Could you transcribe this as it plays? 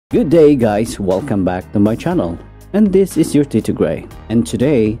Good day guys, welcome back to my channel. And this is your Tito Grey. And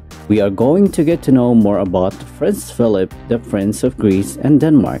today, we are going to get to know more about Prince Philip, the Prince of Greece and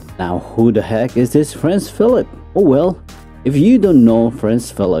Denmark. Now, who the heck is this Prince Philip? Oh well, if you don't know Prince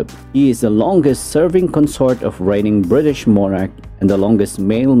Philip, he is the longest serving consort of reigning British monarch and the longest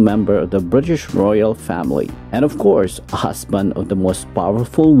male member of the British royal family. And of course, a husband of the most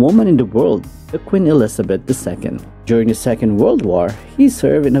powerful woman in the world, the Queen Elizabeth II. During the Second World War, he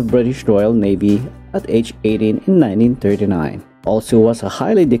served in the British Royal Navy at age 18 in 1939. Also was a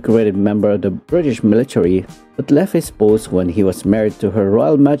highly decorated member of the British military, but left his post when he was married to Her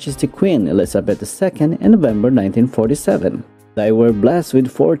Royal Majesty Queen Elizabeth II in November 1947. They were blessed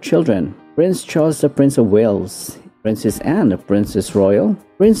with 4 children: Prince Charles the Prince of Wales, Princess Anne the Princess Royal,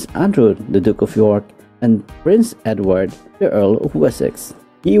 Prince Andrew the Duke of York, and Prince Edward the Earl of Wessex.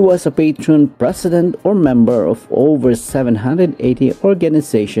 He was a patron, president, or member of over 780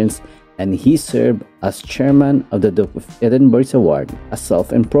 organizations, and he served as chairman of the Duke of Edinburgh's Award, a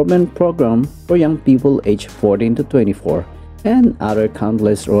self-improvement program for young people aged 14 to 24, and other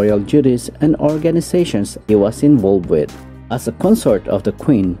countless royal duties and organizations he was involved with. As a consort of the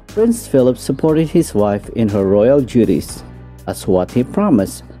Queen, Prince Philip supported his wife in her royal duties, as what he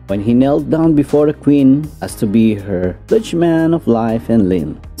promised when he knelt down before the Queen as to be her pledged man of life and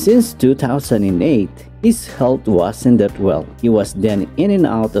limb. Since 2008, his health wasn't that well. He was then in and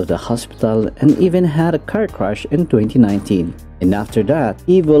out of the hospital and even had a car crash in 2019. And after that,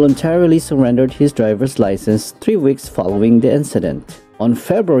 he voluntarily surrendered his driver's license 3 weeks following the incident. On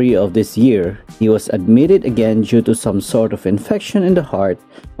February of this year, he was admitted again due to some sort of infection in the heart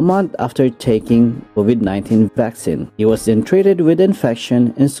a month after taking COVID-19 vaccine. He was then treated with the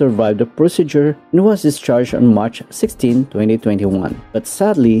infection and survived the procedure and was discharged on March 16, 2021. But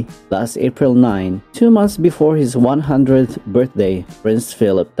sadly, last April 9, 2 months before his 100th birthday, Prince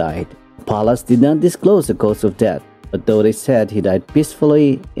Philip died. The palace did not disclose the cause of death, but though they said he died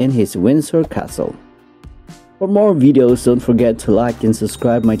peacefully in his Windsor castle. For more videos, don't forget to like and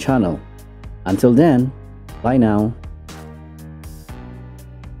subscribe my channel. Until then, bye now.